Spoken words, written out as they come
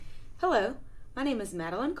Hello, my name is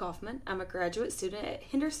Madalyn Coffman. I'm a graduate student at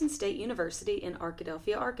Henderson State University in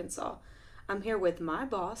Arkadelphia, Arkansas. I'm here with my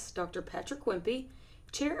boss, Dr. Patrick Wempe,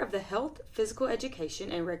 Chair of the Health, Physical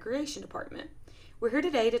Education, and Recreation Department. We're here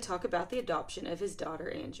today to talk about the adoption of his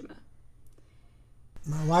daughter, Angelmaa.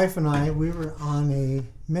 My wife and I, we were on a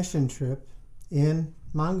mission trip in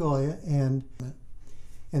Mongolia, and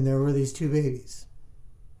there were these two babies.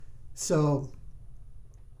 So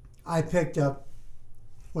I picked up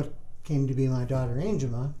what came to be my daughter,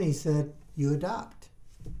 Angelmaa. He said, "You adopt."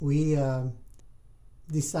 We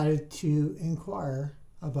decided to inquire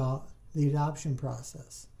about the adoption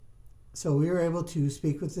process. So we were able to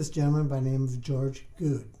speak with this gentleman by the name of George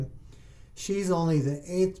Good. She's only the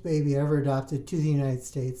 8th baby ever adopted to the United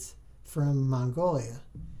States from Mongolia.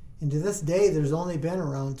 And to this day, there's only been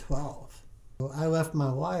around 12. So I left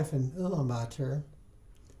my wife in Ulaanbaatar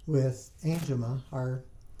with Angelmaa, our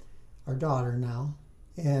daughter now.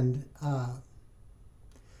 And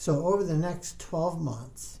so over the next 12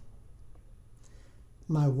 months,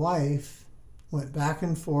 my wife went back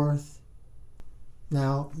and forth.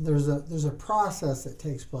 Now, there's a process that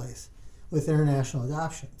takes place with international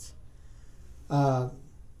adoptions.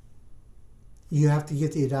 You have to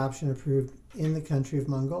get the adoption approved in the country of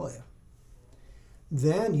Mongolia.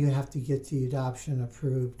 Then you have to get the adoption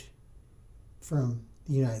approved from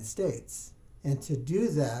the United States. And to do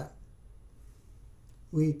that,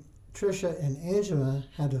 Tricia and Angelmaa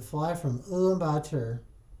had to fly from Ulaanbaatar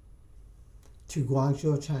to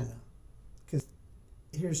Guangzhou, China. Because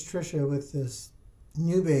here's Tricia with this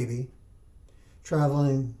new baby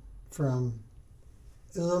traveling from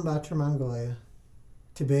Ulaanbaatar, Mongolia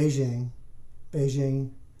to Beijing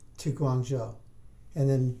to Guangzhou. And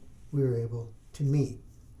then we were able to meet.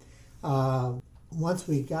 Once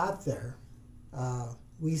we got there,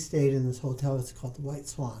 we stayed in this hotel. It's called the White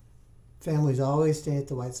Swan. Families always stay at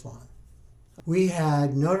the White Swan. We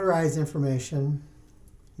had notarized information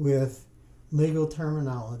with legal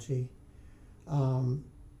terminology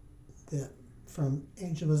that from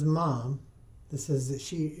Angelmaa's mom that says that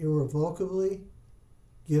she irrevocably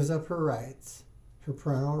gives up her rights, her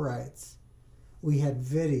parental rights. We had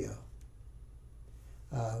video.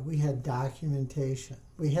 We had documentation.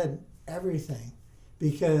 We had everything,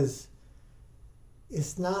 because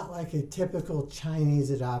it's not like a typical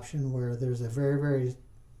Chinese adoption where there's a very, very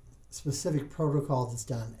specific protocol that's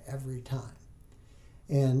done every time.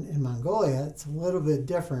 And in Mongolia, it's a little bit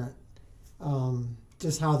different,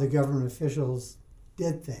 just how the government officials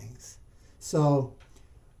did things. So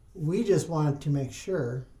we just wanted to make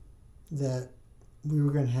sure that we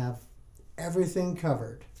were going to have everything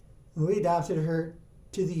covered. When we adopted her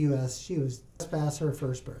to the U.S., she was just past her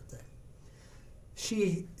first birthday.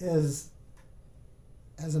 She is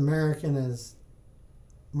as American as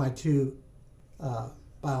my two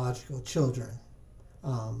biological children.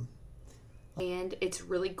 And it's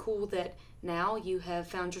really cool that now you have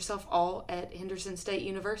found yourself all at Henderson State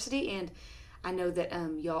University, and I know that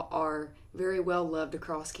y'all are very well loved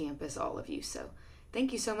across campus, all of you. So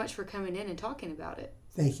thank you so much for coming in and talking about it.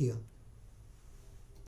 Thank you.